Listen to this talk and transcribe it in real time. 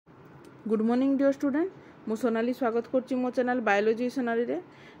Good morning dear student मु सोनाली स्वागत करछि मो चैनल बायोलॉजी सोनाली रे।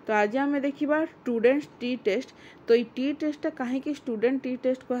 तो आज आम देखा स्टूडेंट टी टेस्ट। तो ये टी टेस्ट कहीं स्टूडेंट टी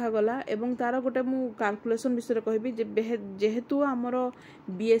टेस्ट कहगला एवं तार गोटे मु कैलकुलेशन विषय कहबी जेहेतु आमर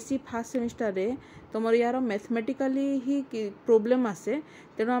बीएससी फर्स्ट सेमिस्टर रे तुम यार मैथमेटिकली ही प्रोब्लेम आसे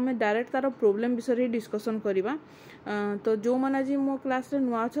तेणु आम डायरेक्ट तार प्रोब्लेम विषय ही डिस्कसन करवा। तो जो मैंने आज मो क्लास रे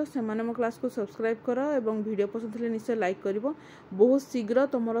नुआ छ से माने मो क्लास को सब्सक्राइब कर एवं वीडियो पसंद थे निश्चय लाइक करिवो। बहुत शीघ्र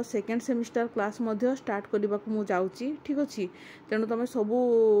तुम सेकेंड सेमिस्टर क्लास मध्य स्टार्ट करने को मु जाउची, ठीक अच्छी। तेणु तुम सबू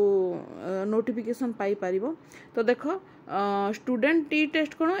नोटिफिकेशन पाई पारिबो। तो देख स्टूडेंट टी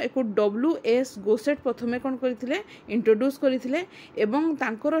टेस्ट कौन एक WS गोसेट प्रथमे कौन करथिले इंट्रोड्यूस करथिले एवं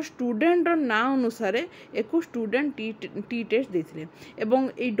तांकर स्टूडेंट ना अनुसार एक स्टूडेंट टी टेस्ट देथिले एवं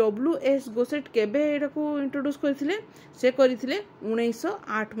ए WS गोसेट केबे एटाको इंट्रोड्यूस करथिले से करथिले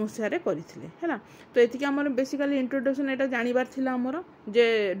 1908 मसिया रे करथिले हैला। तो एतिके हमर बेसिकली इंट्रोडक्शन एटा जानिबार थिला हमर जे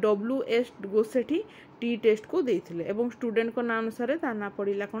WS गोसेट ही टी टेस्ट को देथिले एवं स्टूडेंट को ना अनुसार ता ना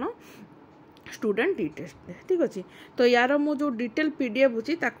पड़िला कोन स्टूडेंट टी टेस्ट, ठीक अच्छे। तो यार मो जो डिटेल पीडीएफ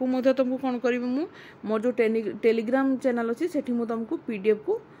अच्छी ताकू मध्य तुमको कौन करी मो जो टेलीग्राम चैनल अच्छी सेठी मु तुमको पीडीएफ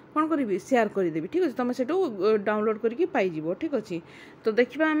को कौन करी शेयर करदेवी, ठीक अच्छे। तुम से डाउनलोड करके पाइब, ठीक अच्छे। तो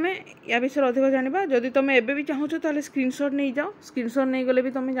देखा आम या विषय अधिक जाना जदि तुम एबे भी चाहो तो स्क्रीनशॉट नहीं जाओ, स्क्रीनशॉट नहीं गले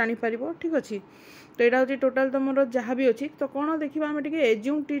भी तुम जानीपर, ठीक अच्छे। तो यहाँ हूँ टोटाल तुम जहाँ भी अच्छी। तो कौन देखा आम टे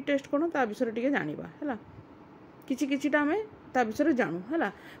एज्यूम टी टेस्ट कौन ता विषय टे जाना है किछिटा आम ता विषय जानू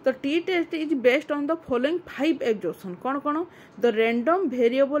है। तो T test is based on the following 5 exemption कौन कौन the random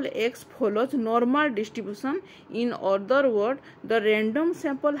variable x follows normal distribution in other word the random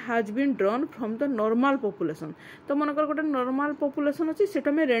sample has been drawn from the normal population. तो मनकर गोटे नॉर्मल पॉपुलेशन अच्छी से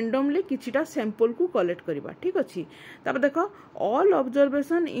रैंडमली किछिटा सैंपल को collect करवा, ठीक अच्छे। तापर देख all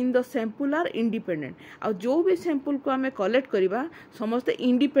observation in the sample are independent आ जो भी सैंपल को आम कलेक्ट करवा समस्ते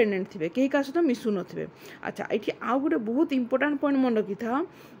इंडिपेंडेंट थे कहीं का सहित मिसु नथिबे। अच्छा ये आउ गोटे बहुत इंपोर्टेंट पॉइंट मन रखी था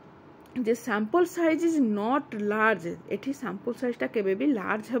जे sample size is not large. एठी सैंपल साइज टा केबे भी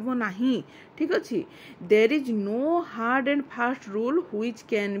लार्ज हेबो नाही, ठीक अच्छे। There is no hard and fast rule which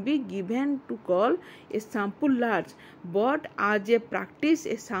can be given to call a sample large but आज ए practice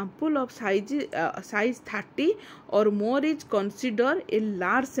a sample of size 30 और more is consider a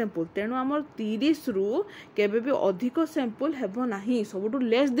large sample. तेणु आमर 30 रु केबे भी अधिक सैंपल हेबो नाही, सबुठु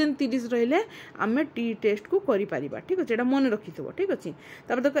लेस देन 30 रहिले आमे टी टेस्ट को करि परिबा, ठीक अच्छे। एटा मन रखिथबो, ठीक अच्छे।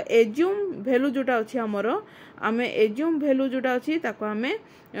 तापर देखो एज्यूम वैल्यू जोटा अच्छी आमर आमे एज्यूम वैल्यू जोटा अच्छी ताको आमे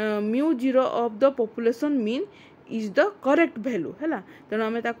μ0 of the population mean is the correct value है। तेणु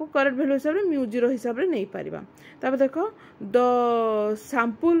आम करेक्ट वैल्यू हिसाब से μ0 हिसाब से नहीं पारिबा। तापर देख the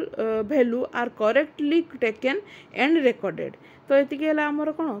sample value are correctly taken and recorded. तो ये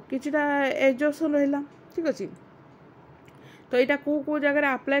आमर कौन किछिटा एग्जम्पशन रहा, ठीक अच्छे। तो यहाँ कौ जगह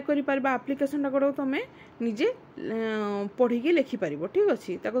अप्लाई कर आप्लिकेशन गुड़ा तुम निजे पढ़ी लिखिपार, ठीक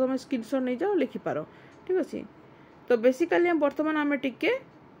अच्छे। तुम स्क्रीनशॉट नहीं जाओ लिखिपार, ठीक अच्छे। तो बेसिकली बर्तमान आम टिके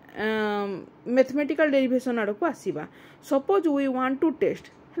मैथमेटिकल डेरिवेशन आड़ को आसवा। Suppose we want to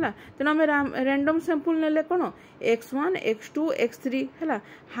test है तेना आम रैंडम सैंपल नेले कौन x1 x2 x3 है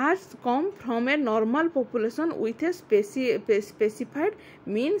has come from a normal population with a specified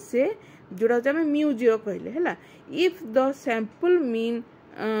mean से जोड़ा आम μ0 कहले है। If the sample mean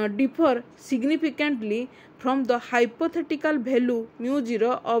differ significantly from the hypothetical value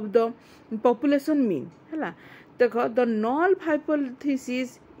μ0 of the population mean है। देखो the null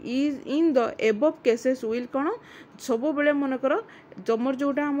hypothesis is in the above cases will कौन सब बेले मनकर जमर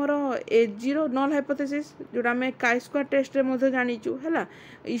जोटा आमर A0 null hypothesis जोटा आम chi-square टेस्ट रे जानीचु है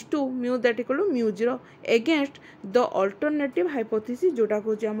is to mu that equal to μ0 against the alternative hypothesis जोटा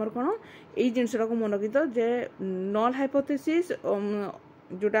कहूँ आमर कौन यही जिनसा को मन रखी जे null hypothesis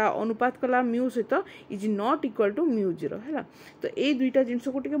जोटा अनुपात कला म्यू सहित इज नॉट इक्वल टू μ0 है। तो ये दुईटा जिनस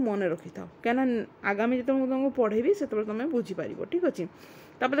को मन रखी था क्या आगामी जो तुमको पढ़ेबी से तुम बुझीपार, ठीक अच्छे।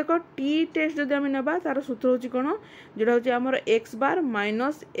 तापर देख टी टेस्ट जब आम ना तार सूत्र हूँ कौन जोटा हूँ आमर x bar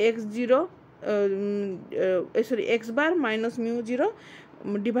minus x0 sorry x bar minus μ0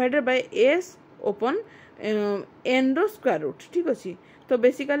 divided by s open n row square root, ठीक अच्छे। तो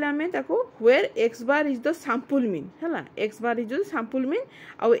बेसिकली आम where x bar is the sample mean है x bar is the sample mean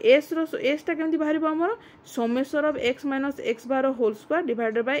आउ एस टा केमती बाहर आमर Samesar of x minus x bar whole square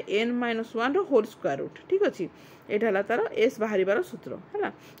divided by n minus 1 row whole square root, ठीक अच्छे। यहाँ है तार एस बाहर सूत्र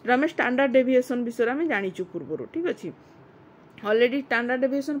है आम स्टैंडर्ड डेविएशन विषय में जानीचु पूर्व, ठीक अच्छे। ऑलरेडी स्टैंडर्ड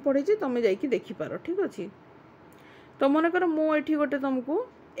डेविएशन पढ़ी तुम जाकि देखिपार, ठीक अच्छे। तो मनकर मुझे गोटे तुमको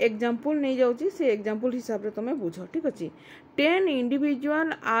एग्जाम्पल नहीं जाऊँगी से एग्जाम्पल हिसाब से तुम बुझ, ठीक अच्छे। 10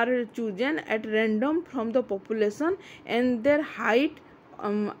 individual are chosen at random from the population and their height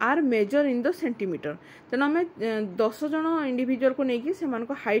are measure in the centimetre तेणु आम 10 जन इंडिविजुअल को लेकिन से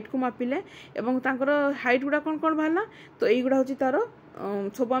हाइट को मापिले एवं तांकर हाइट गुड़ा कौन कौन बाहर तो युवा हूँ तार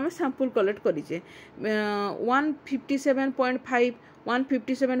सब आम सैंपल कलेक्ट करेचे 157.5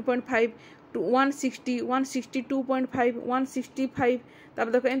 157.5 160 162.5 165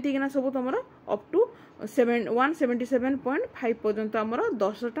 तापर देख एमती किना सब तुम अप टू 177.5 पर्यंत आमर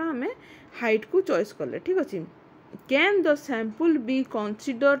 10टा आम हाइट को चॉइस कले ठीक अच्छे Can the sample be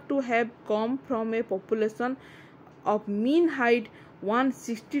considered to have come from a population of mean height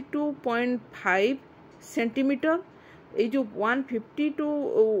 162.5 centimeter? ये जो 150 to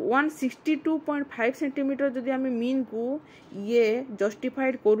 162.5 सेंटीमीटर जदि आम मीन को ये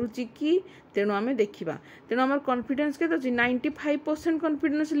जस्टिफाइड करुच्ची कि तेणु आम देखा तेणु आम कॉन्फिडेंस के 95%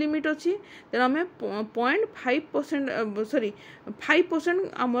 कॉन्फिडेंस लिमिट अच्छी तेणु आम 0.5% सॉरी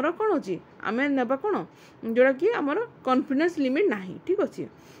 5% आमर कौन अच्छी आम नेबा कौन जोड़ा कि आमर कॉन्फिडेंस लिमिट ना ठीक अच्छे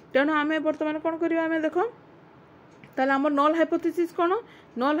तेणु आम बर्तमान कौन करवा आम देख ताले आमर नल हाइपोथेसिस कौन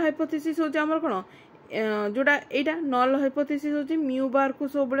नल हाइपोथेसिस होची आमर कौन जोड़ा एटा नल हाइपोथेसिस होची म्यू बार को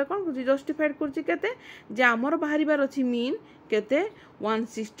सब बड़े कौन कर जस्टिफाइड करछि केते जे आमर बाहरिबार अछि मीन केते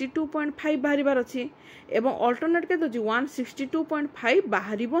 162.5 बाहरिबार अछि एवं अल्टरनेट केते अछि 162.5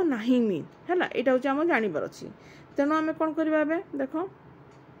 बाहरिबो नाही मीन हैला एटा होची हम जानिबार अछि तेनो हमें कोन करबा बे देखो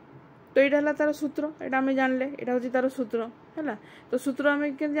तो एटा हला तार सूत्र एटा हमें जानले एटा होची तार सूत्र हैला तो सूत्र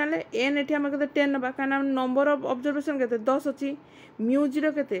हमें के जानले n एठी हम केते 10 नबा काना नंबर ऑफ ऑब्जर्वेशन केते 10 अछि म्यू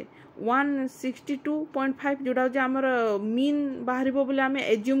 0 केते 162.5 जोड़ा जे हमर मीन बाहरिबो बोले हमें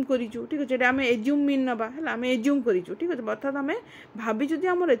एज्यूम करिजु ठीक अछि एटा हमें एज्यूम मीन नबा हैला हमें एज्यूम करिजु ठीक अछि अर्थात हमें भाबिजु जे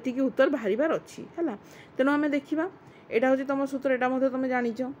हमर एति के उत्तर बाहरिबार अछि हैला तेनो हमें देखिबा एटा होची तम सूत्र एटा मध्ये तमे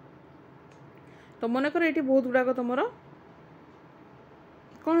जानिचो तो मने कर एठी बहुत गुडा को तमरो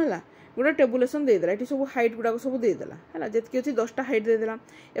कोन हला गोटे टेबुलेसन देदेला ये सब हाइट गुड़ाक सब देदेला है जितकी अच्छी 10टा हाइट देदेला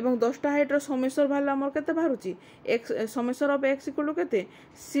एवं 10टा हाइट्र समेसर बाहर आमर के बाहर x Samesar of x equal to के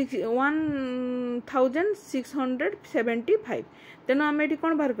 1675 तेणु आम ये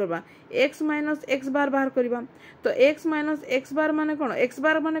कौन बाहर करवा एक्स माइनस एक्स बार बाहर करवा तो एक्स माइनस एक्स बार माने कौन एक्स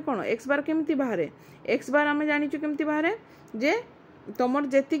बार माने कौन एक्स बार केमती बाहर एक्स बार आम जानीचु केमती बाहर जे तुमर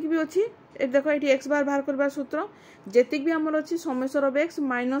जेतिक भी अच्छी देख ये एक्स बार बाहर करवा सूत्र जेतिक भी आमर अच्छी Samesar of x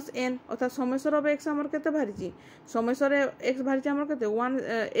minus N अर्थात समेसर ऑफ एक्स आमर केते बाहरी समेसर एक्स बाहरी आमर केते 1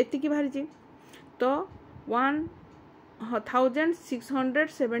 एतिकी बाहरी तो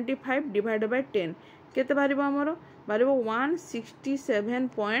 1675 डिवाइड बाय 10 केते बाहरी आमर बाहरी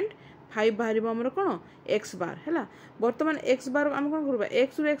 167.5 बाहरी आमर कौन एक्स बार है बर्तमान एक्स बार आम कौन करवा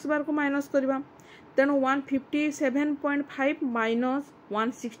एक्स रु एक्स बार को माइनस करवा तेणु 157.5 माइनस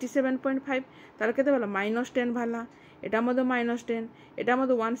 167.5 तार केते बाला -10 बाला एटा मधे -10 एटा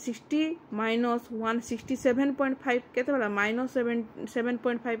मधे 160 माइनस 167.5 केते बाला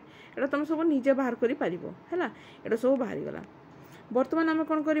 -7.5 एटा तुम सब निजे बाहर करि पारिबो हैला एटा सब बाहरी गला वर्तमान हम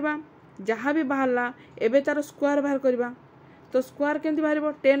कोन करबा जहाँ भी बाहरला एबे तार स्क्वायर बाहर करबा तो स्क्वायर केमती बाहर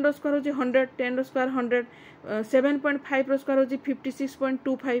 10 रो स्क्वायर होची 100 10 रो स्क्वायर 100 7.5 रो स्क्वायर होची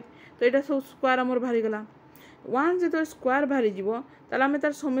 56.25 तो यहाँ सब स्क्वायर आमर बाहरी गला वन जो स्क्वायर बाहरी जीवो ताले आमे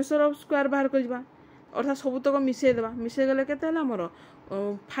तार समेसर ऑफ स्क्वायर बाहर करबा अर्थात सबतक मिसई देबा मिसई गले केते हला हमर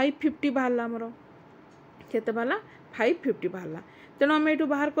 550 बाहरला हमर केते बाला 550 बाहरला तेणु आम एठू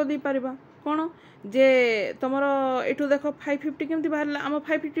बाहर कर दे पारिबा कोन जे तुमर एठू देखो 550 केमती बाहरला आम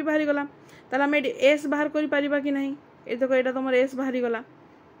 550 बाहरी गला ताले आम एस बाहर करि पारिबा कि नहीं ए देखो एटा तुमर एस बाहरी गला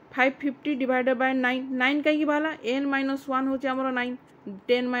 550 डिवाइडेड बाय 9 कहीं बाहला n - 1 होची हमर 9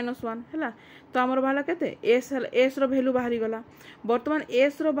 10 - 1 है तो आमर बाहला केते एस रो वैल्यू बाहरी गला वर्तमान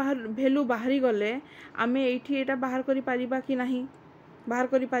एस रो बाहर वैल्यू बाहरी गले आमे एठी एटा बाहर करि पारिबा कि नहीं बाहर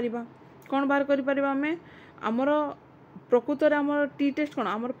करि पारिबा कोन बाहर करि पारिबा आमे हमर प्रकृतर हमर टी टेस्ट कोन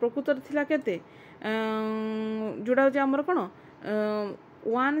हमर प्रकृतर थिला केते जोडा जे हमर कोन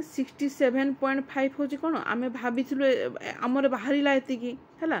 167.5 होची कोन आमे भाबिथिलु हमर बाहरीला एतिकी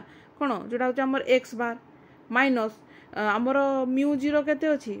हैला कोन जोडा जे हमर एक्स बार माइनस आमर म्यू 0 केते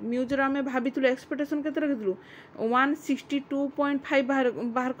अछि म्यू 0 आमे भाबिथुलु एक्सपेक्टेशन केते रखिथुलु 162.5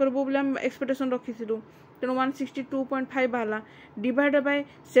 बाहर करबो बोले हम एक्सपेक्टेशन रखिथिलु तेणु 162.5 बाहरला डिवाइड बाय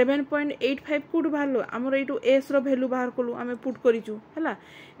 7.85 कुड बाहरलो आमर एटू एस रो वैल्यू बाहर कलु आमे पुट करिचु हैला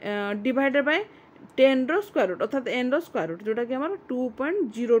divide by 10 row square root अर्थात n रो स्क्वायर रूट जोटा कि हमर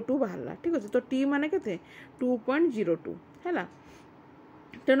 2.02 बाहरला ठीक अछि तो t माने केते 2.02 हैला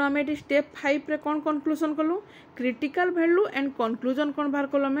तेणु आम ये स्टेप 5 रे कौन कनक्लूजन कलु क्रिटिकल वैल्यू एंड कनक्लूजन कौन बाहर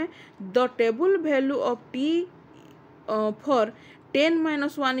कलु आम the table value of T for 10 -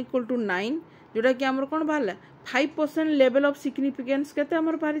 1 = 9 जोटा कि आमर कौन बाहरला 5% लेवल ऑफ सिग्निफिकेंस केते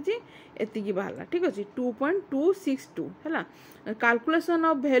हमर बाहरी एतिकी बाहला ठीक अच्छे 2.262 है calculation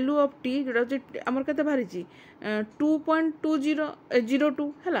of value of T जोटा आमर केते बाहरी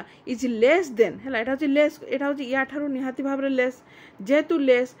 2.2002 है इज लेस देन है एटा होची लेस एटा होची या ठारू निहाती भाबरे लेस जेतु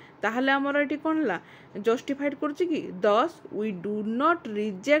लेस ताहले हमर एटी कोन ला जस्टिफाइड करछि कि दस we do not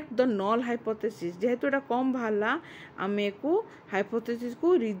reject the null hypothesis जेहेतु एटा कम बाहला आमे को हाइपोथेसिस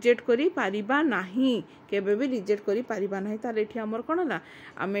को रिजेक्ट करी पारिबा नाही केबे भी रिजेक्ट करी पारिबा नाही ताले एठी हमर कोन ला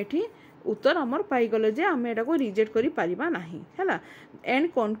आमे एठी उत्तर हमर पाई गले जे आमे एटा को रिजेक्ट करी पारिबा नाही हैला and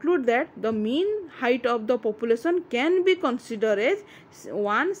conclude that the mean height of the population can be consider as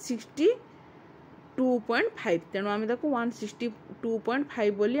 162.5 तेणु आमे ताको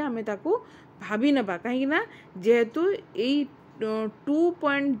 162.5 बोली आमे ताको भाबी नेबा कहीं ना जेहेतु एई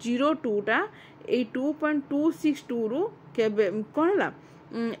 2.02 टा एई 2.262 रु केबे कोन ला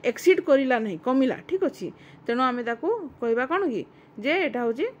एक्सीड करिला नहीं कमिला ठीक अछि तेणु आमे ताको कहबा कोन कि जे एटा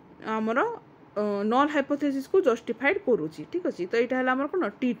होची हमर नल हाइपोथेसिस को जस्टिफाइड करूची ठीक अच्छे तो यहाँ है कौन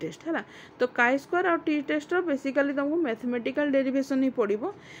टी टेस्ट है तो काई स्क्वायर और टी टेस्ट बेसिकली तुमको मैथमेटिकल डेरिवेशन ही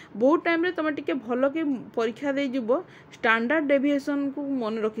पड़ो बहुत टाइम रे तुम टे भल के परीक्षा दे जीव स्टैंडर्ड डेविएशन को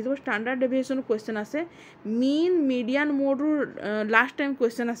मन रखी स्टैंडर्ड डेविएशन क्वेश्चन आसे मीन मीडियन मोड रु लास्ट टाइम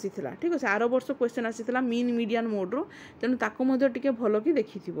क्वेश्चन आसी ठीक अच्छे आर वर्ष क्वेश्चन आसी मीन मीडियन मोड रु तेणु ताको टे भल कि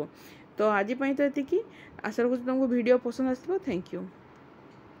देखी तो आज तो ये आशा रखुच्छी तुमको वीडियो पसंद आसो थैंक यू।